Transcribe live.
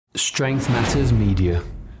Strength Matters Media.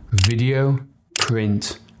 Video,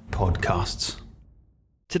 print, podcasts.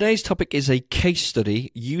 Today's topic is a case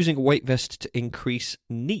study using a weight vest to increase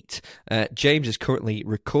NEAT. James is currently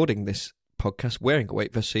recording this podcast wearing a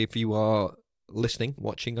weight vest, so if you are listening,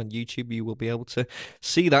 watching on YouTube, you will be able to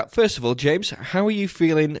see that. First of all, James, how are you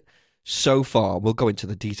feeling so far? We'll go into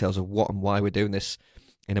the details of what and why we're doing this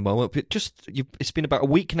in a moment, but it's been about a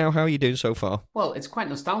week now. How are you doing so far? Well, it's quite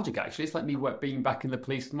nostalgic, actually. It's like me being back in the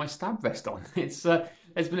police with my stab vest on. There's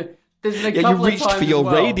been a couple of times. You reached for your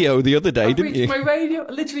radio the other day, didn't you? I reached my radio.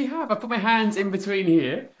 I literally have. I put my hands in between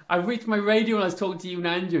here. I reached my radio when I was talking to you and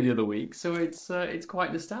Andrew the other week, so it's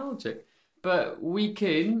quite nostalgic. But week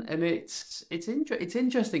in, and it's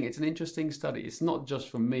interesting. It's an interesting study. It's not just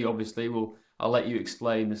from me, obviously. I'll let you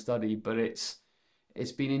explain the study, but it's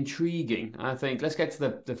been intriguing. I think let's get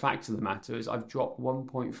to the facts of the matter. Is I've dropped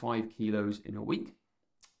 1.5 kilos in a week,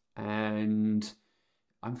 and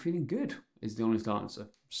I'm feeling good. Is the honest answer.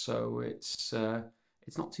 So it's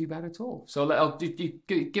not too bad at all. So I'll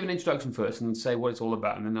give an introduction first and then say what it's all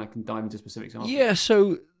about, and then I can dive into specifics after. Yeah.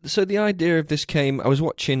 So the idea of this came. I was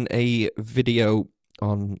watching a video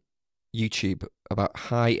on YouTube about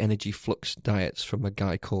high energy flux diets from a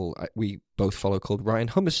guy we both follow called Ryan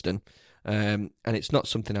Hummerston. And it's not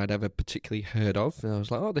something I'd ever particularly heard of. And I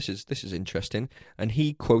was like, oh, this is interesting. And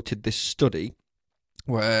he quoted this study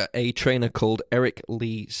where a trainer called Eric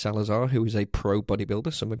Lee Salazar, who is a pro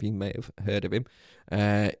bodybuilder, some of you may have heard of him,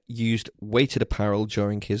 used weighted apparel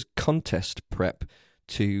during his contest prep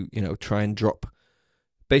to try and drop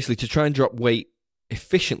weight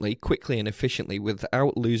quickly and efficiently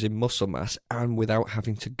without losing muscle mass and without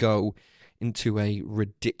having to go into a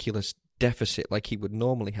ridiculous deficit like he would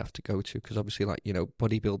normally have to go to, because obviously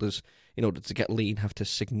bodybuilders, in order to get lean, have to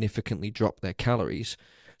significantly drop their calories.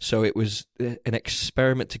 So it was an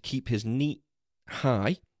experiment to keep his NEAT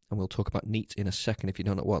high, and we'll talk about NEAT in a second if you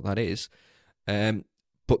don't know what that is,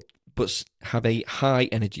 but have a high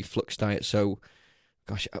energy flux diet. So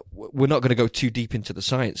we're not going to go too deep into the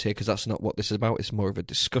science here because that's not what this is about. It's more of a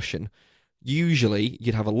discussion. Usually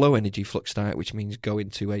you'd have a low energy flux diet, which means go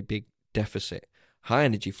into a big deficit. High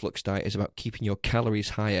energy flux diet is about keeping your calories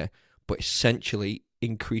higher, but essentially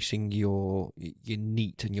increasing your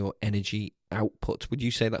NEAT and your energy output. Would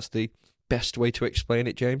you say that's the best way to explain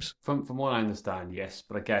it, James? From what I understand, yes.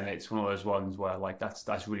 But again, it's one of those ones where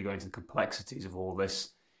that's really going into the complexities of all this.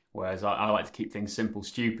 Whereas I like to keep things simple,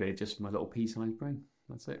 stupid, just my little pea-sized brain.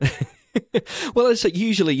 That's it. Well, it's like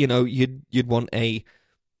usually, you'd want a,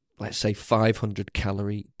 let's say, 500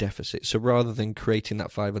 calorie deficit. So rather than creating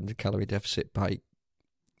that 500 calorie deficit by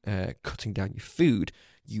cutting down your food,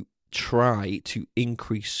 you try to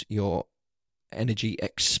increase your energy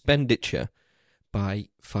expenditure by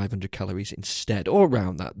 500 calories instead, or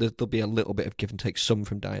around that. There'll be a little bit of give and take, some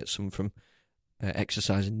from diet, some from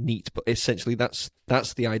exercise and NEAT, but essentially that's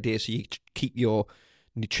the idea. So you keep your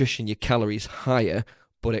nutrition, your calories higher,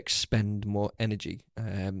 but expend more energy.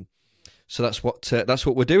 So that's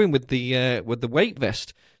what we're doing with the weight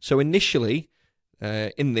vest. So initially,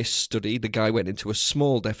 in this study, the guy went into a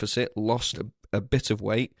small deficit, lost a bit of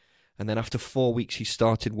weight, and then after 4 weeks, he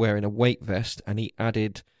started wearing a weight vest, and he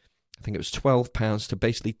added, I think it was 12 pounds to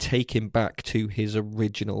basically take him back to his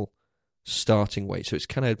original starting weight. So it's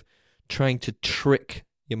kind of trying to trick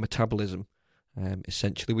your metabolism,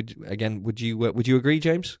 essentially. Would you agree,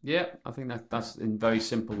 James? Yeah, I think that's in very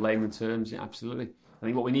simple layman terms. Yeah, absolutely. I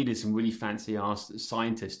think what we need is some really fancy-ass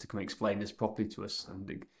scientists to come explain this properly to us,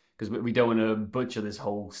 because we don't want to butcher this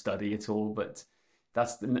whole study at all, but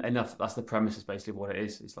that's enough. That's the premise, is basically what it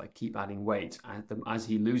is. It's like keep adding weight, and as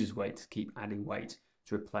he loses weight, keep adding weight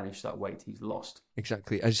to replenish that weight he's lost.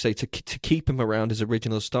 Exactly. As you say, to keep him around his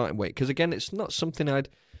original starting weight, because again, it's not something I'd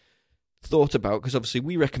thought about, because obviously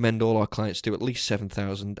we recommend all our clients do at least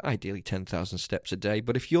 7,000, ideally 10,000 steps a day.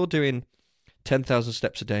 But if you're doing 10,000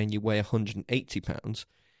 steps a day and you weigh 180 pounds,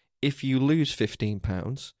 if you lose 15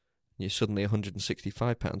 pounds, you're suddenly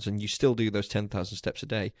 165 pounds, and you still do those 10,000 steps a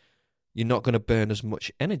day, you're not going to burn as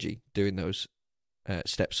much energy doing those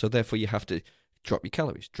steps. So therefore, you have to drop your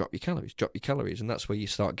calories, and that's where you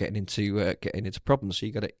start getting into problems. So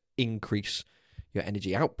you got to increase your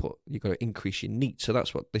energy output. You've got to increase your NEAT. So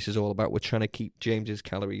that's what this is all about. We're trying to keep James's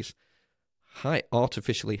calories high,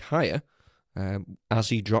 artificially higher, as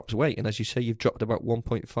he drops weight. And as you say, you've dropped about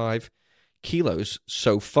 1.5 kilos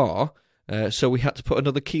so far. So we had to put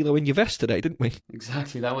another kilo in your vest today, didn't we?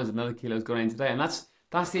 Exactly. That was another kilo that's gone in today. And that's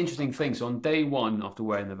the interesting thing. So on day one, after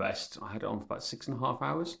wearing the vest, I had it on for about 6.5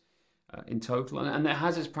 hours in total. And it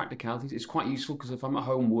has its practicalities. It's quite useful because if I'm at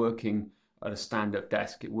home working at a stand-up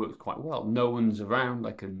desk, it works quite well. No one's around.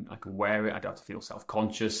 I can wear it. I don't have to feel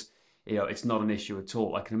self-conscious. It's not an issue at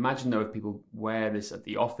all. I can imagine, though, if people wear this at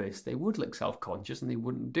the office, they would look self-conscious and they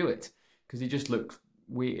wouldn't do it because it just looks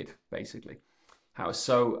weird, basically.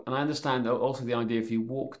 And I understand also the idea if you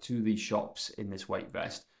walk to the shops in this weight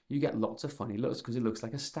vest, you get lots of funny looks because it looks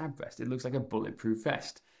like a stab vest. It looks like a bulletproof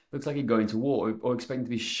vest. It looks like you're going to war or expecting to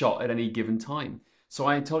be shot at any given time. So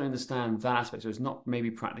I totally understand that aspect. So it's not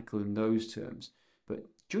maybe practical in those terms. But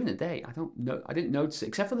during the day, I didn't notice it,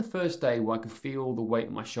 except for the first day where I could feel the weight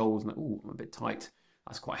on my shoulders and like, ooh, I'm a bit tight.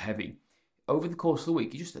 That's quite heavy. Over the course of the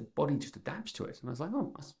week, the body just adapts to it. And I was like,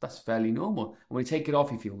 oh, that's fairly normal. And when you take it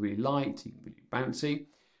off, you feel really light, you really bouncy.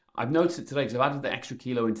 I've noticed it today because I've added the extra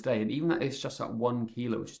kilo in today. And even that it's just that 1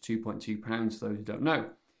 kilo, which is 2.2 pounds for those who don't know,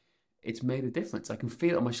 it's made a difference. I can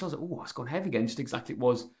feel it on my shoulders. Like, oh, it's gone heavy again, just exactly it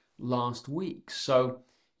was last week. So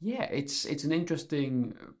yeah, it's an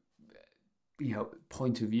interesting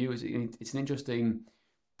point of view. It's an interesting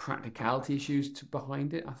practicality issues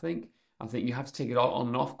behind it. I think you have to take it on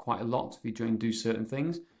and off quite a lot if you're trying to do certain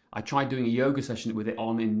things. I tried doing a yoga session with it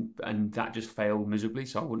on and that just failed miserably,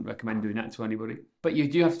 so I wouldn't recommend doing that to anybody. But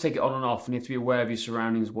you do have to take it on and off, and you have to be aware of your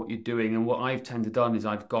surroundings, what you're doing. And what I've tended to done is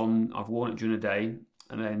I've worn it during the day,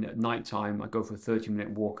 and then at night time I go for a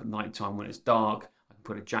 30-minute walk at night time when it's dark. I can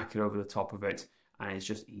put a jacket over the top of it, and it's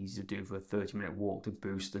just easy to do for a 30-minute walk to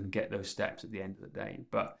boost and get those steps at the end of the day.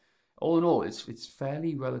 But all in all, it's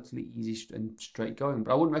fairly relatively easy and straight going.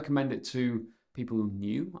 But I wouldn't recommend it to people who are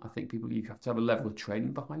new. I think you have to have a level of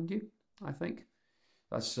training behind you. I think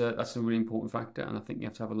that's a really important factor, and I think you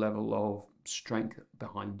have to have a level of strength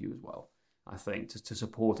behind you as well. I think to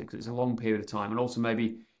support it because it's a long period of time, and also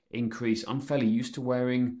maybe increase. I'm fairly used to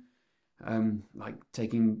wearing like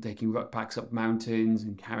taking ruckpacks up mountains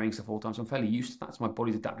and carrying stuff all the time, so I'm fairly used to that. So my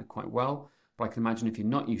body's adapted quite well. But I can imagine if you're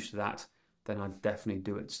not used to that, then I'd definitely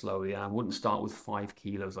do it slowly. And I wouldn't start with 5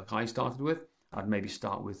 kilos like I started with. I'd maybe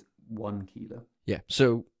start with 1 kilo. Yeah.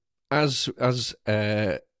 So as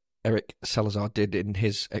Eric Salazar did in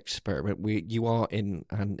his experiment, you are in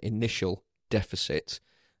an initial deficit,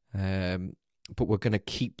 but we're going to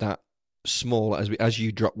keep that small as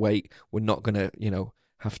you drop weight. We're not going to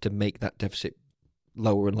have to make that deficit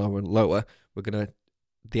lower and lower and lower.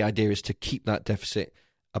 The idea is to keep that deficit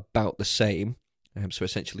about the same. So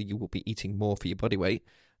essentially, you will be eating more for your body weight,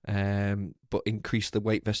 but increase the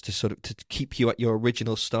weight vest to keep you at your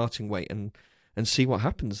original starting weight and see what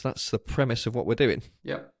happens. That's the premise of what we're doing.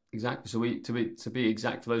 Yeah, exactly. So to be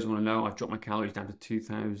exact, for those who want to know, I've dropped my calories down to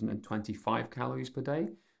 2,025 calories per day,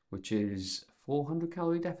 which is 400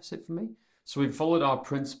 calorie deficit for me. So we've followed our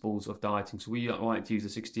principles of dieting. So we like to use the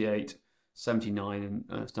 68, 79,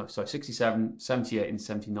 and 67, 78, and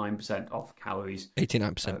 79% off calories.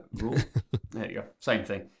 89% rule. There you go. Same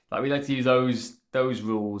thing. Like we like to use those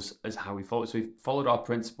rules as how we follow. So we've followed our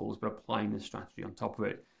principles, but applying the strategy on top of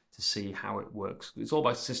it to see how it works. It's all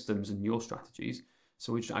about systems and your strategies.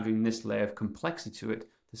 So we're just adding this layer of complexity to it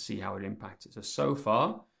to see how it impacts it. So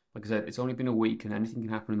far, like I said, it's only been a week and anything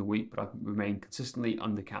can happen in the week, but I've remained consistently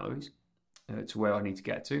under calories to where I need to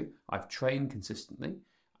get to. I've trained consistently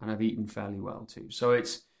and I've eaten fairly well too. So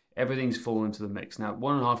everything's fallen into the mix. Now,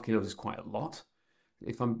 1.5 kilos is quite a lot,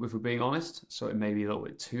 if we're being honest. So it may be a little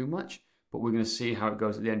bit too much, but we're going to see how it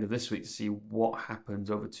goes at the end of this week to see what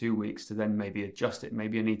happens over 2 weeks to then maybe adjust it.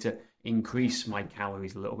 Maybe I need to increase my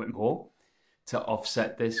calories a little bit more to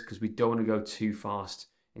offset this because we don't want to go too fast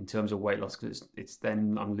in terms of weight loss because it's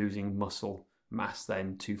then I'm losing muscle mass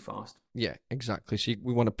then too fast. Yeah, exactly. So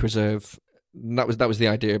we want to preserve. That was the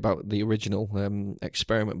idea about the original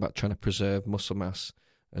experiment about trying to preserve muscle mass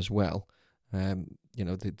as well. The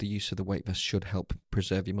use of the weight vest should help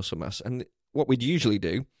preserve your muscle mass. And what we'd usually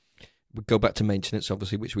do, we'd go back to maintenance,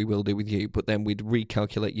 obviously, which we will do with you, but then we'd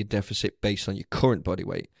recalculate your deficit based on your current body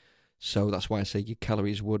weight. So that's why I say your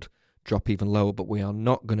calories would drop even lower, but we are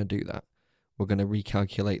not going to do that. We're going to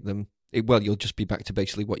recalculate them. You'll just be back to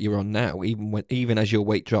basically what you're on now. Even as your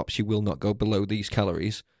weight drops, you will not go below these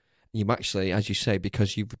calories. You might actually, as you say,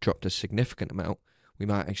 because you've dropped a significant amount, we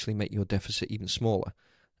might actually make your deficit even smaller,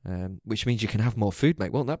 which means you can have more food,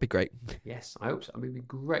 mate. Won't that be great? Yes, I hope so. It would be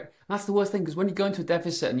great. And that's the worst thing, because when you go into a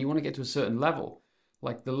deficit and you want to get to a certain level,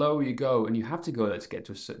 like the lower you go, and you have to go there to get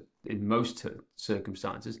to in most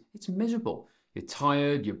circumstances, it's miserable. You're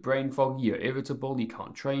tired, you're brain foggy, you're irritable, you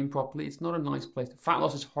can't train properly. It's not a nice place. Fat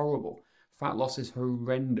loss is horrible. Fat loss is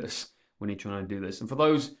horrendous when you're trying to do this. And for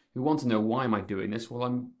those who want to know why am I doing this, well,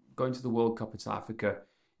 I'm going to the World Cup in South Africa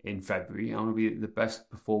in February. I want to be at the best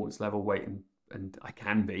performance level weight and I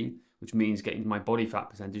can be, which means getting my body fat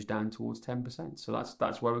percentage down towards 10%. So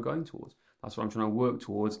that's where we're going towards. That's what I'm trying to work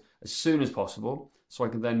towards as soon as possible, so I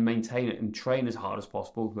can then maintain it and train as hard as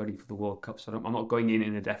possible, ready for the World Cup. So I'm not going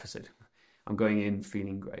in a deficit. I'm going in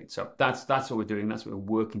feeling great. So that's what we're doing. That's what we're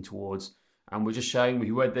working towards. And we're just sharing.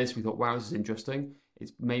 We read this. We thought, wow, this is interesting.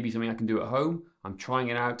 It's maybe something I can do at home. I'm trying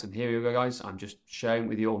it out. And here you go, guys. I'm just sharing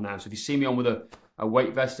with you all now. So if you see me on with a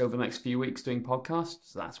weight vest over the next few weeks doing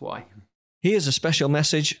podcasts, that's why. Here's a special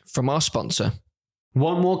message from our sponsor.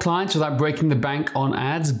 Want more clients without breaking the bank on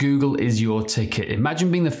ads? Google is your ticket. Imagine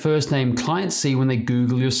being the first name clients see when they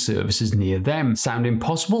Google your services near them. Sound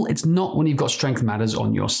impossible? It's not when you've got Strength Matters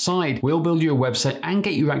on your side. We'll build you a website and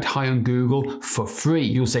get you ranked high on Google for free.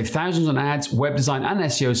 You'll save thousands on ads, web design, and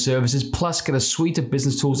SEO services, plus get a suite of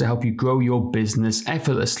business tools to help you grow your business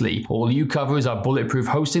effortlessly. All you cover is our bulletproof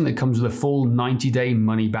hosting that comes with a full 90-day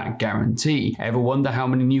money-back guarantee. Ever wonder how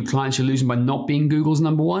many new clients you're losing by not being Google's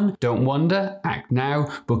number one? Don't wonder. Act now.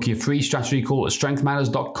 Book your free strategy call at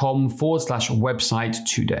strengthmatters.com/website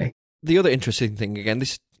today. The other interesting thing, again,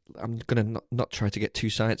 this I'm going to not try to get too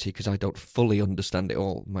sciencey because I don't fully understand it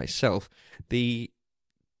all myself.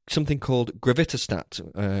 Something called gravitastat,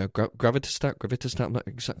 gravitastat. I'm not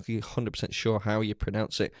exactly 100% sure how you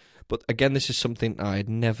pronounce it, but again, this is something I had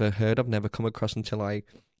never heard of, never come across until I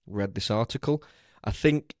read this article. I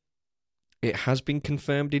think it has been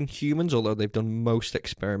confirmed in humans, although they've done most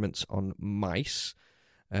experiments on mice.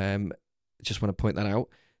 Just want to point that out.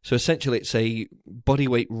 So essentially, it's a body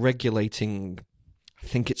weight regulating, I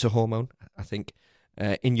think it's a hormone,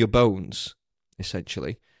 in your bones,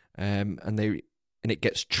 essentially. And it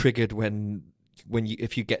gets triggered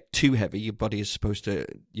if you get too heavy, your bones,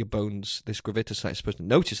 this gravitastat is supposed to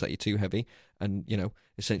notice that you're too heavy and,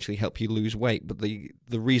 essentially help you lose weight. But the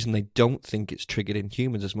reason they don't think it's triggered in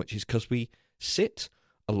humans as much is because we sit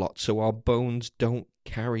a lot. So our bones don't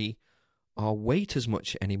carry our weight as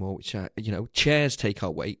much anymore, which chairs take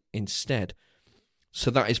our weight instead. So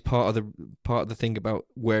that is part of the thing about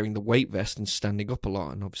wearing the weight vest and standing up a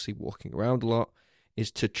lot and obviously walking around a lot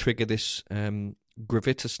is to trigger this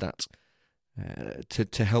gravitastat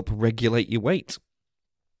to help regulate your weight.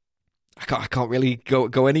 I can't really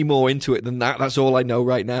go any more into it than that. That's all I know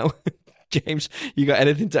right now. James, you got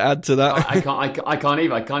anything to add to that? I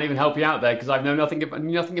can't even help you out there because I know nothing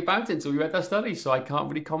about it until we read that study, so I can't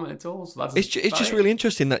really comment at all. So it's just really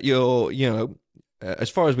interesting that as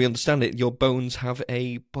far as we understand it, your bones have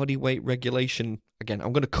a body weight regulation. Again,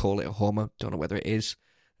 I'm going to call it a hormone. Don't know whether it is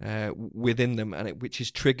within them, which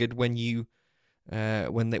is triggered when you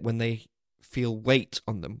when they feel weight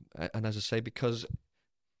on them. And as I say, because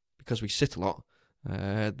we sit a lot.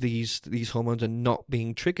 These hormones are not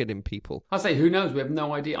being triggered in people. I say, who knows? We have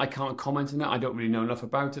no idea. I can't comment on that. I don't really know enough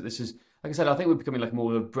about it. This is, like I said, I think we're becoming like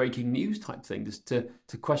more of a breaking news type thing, just to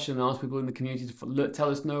question and ask people in the community to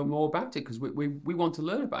tell us know more about it because we want to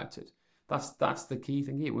learn about it. That's the key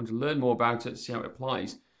thing here. We want to learn more about it, see how it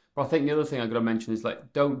applies. But I think the other thing I've got to mention is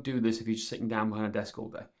don't do this if you're just sitting down behind a desk all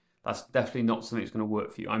day. That's definitely not something that's going to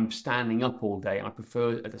work for you. I'm standing up all day. I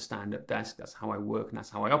prefer at a stand-up desk. That's how I work and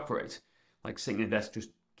that's how I operate. Like sitting at a desk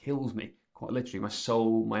just kills me, quite literally. My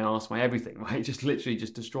soul, my arse, my everything, right? It just literally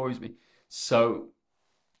just destroys me. So,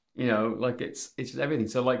 it's just everything.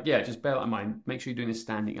 So just bear that in mind. Make sure you're doing this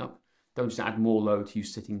standing up. Don't just add more load to you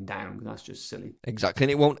sitting down because that's just silly.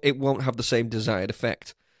 Exactly, and it won't have the same desired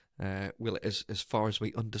effect, will it? As far as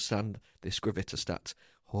we understand this gravitastat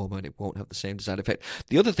hormone, it won't have the same desired effect.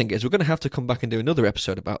 The other thing is we're going to have to come back and do another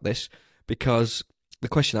episode about this because the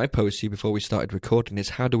question I posed to you before we started recording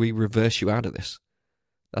is how do we reverse you out of this?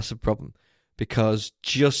 That's the problem. Because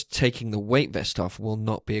just taking the weight vest off will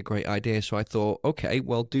not be a great idea. So I thought, okay,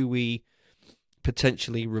 well, do we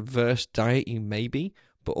potentially reverse diet you maybe,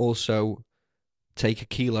 but also take a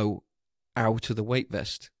kilo out of the weight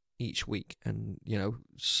vest each week and,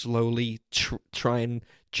 slowly try and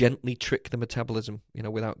gently trick the metabolism,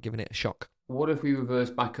 without giving it a shock. What if we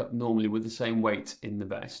reverse back up normally with the same weight in the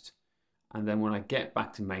vest? And then when I get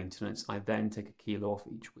back to maintenance, I then take a kilo off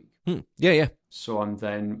each week. Yeah. So I'm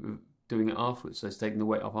then doing it afterwards. So it's taking the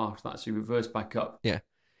weight off after that. So you reverse back up. Yeah.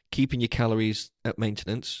 Keeping your calories at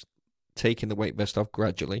maintenance, taking the weight vest off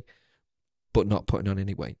gradually, but not putting on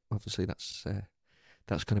any weight. Obviously, that's going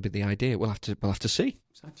to be the idea. We'll have to see.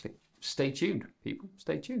 Exactly. Stay tuned, people.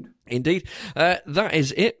 Stay tuned. Indeed. That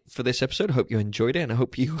is it for this episode. I hope you enjoyed it, and I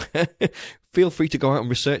hope you feel free to go out and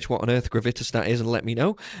research what on earth gravitastat is and let me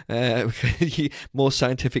know. More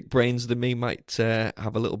scientific brains than me might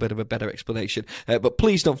have a little bit of a better explanation. But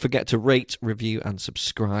please don't forget to rate, review, and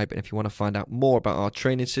subscribe. And if you want to find out more about our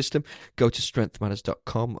training system, go to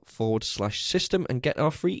strengthmatters.com/system and get our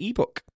free ebook.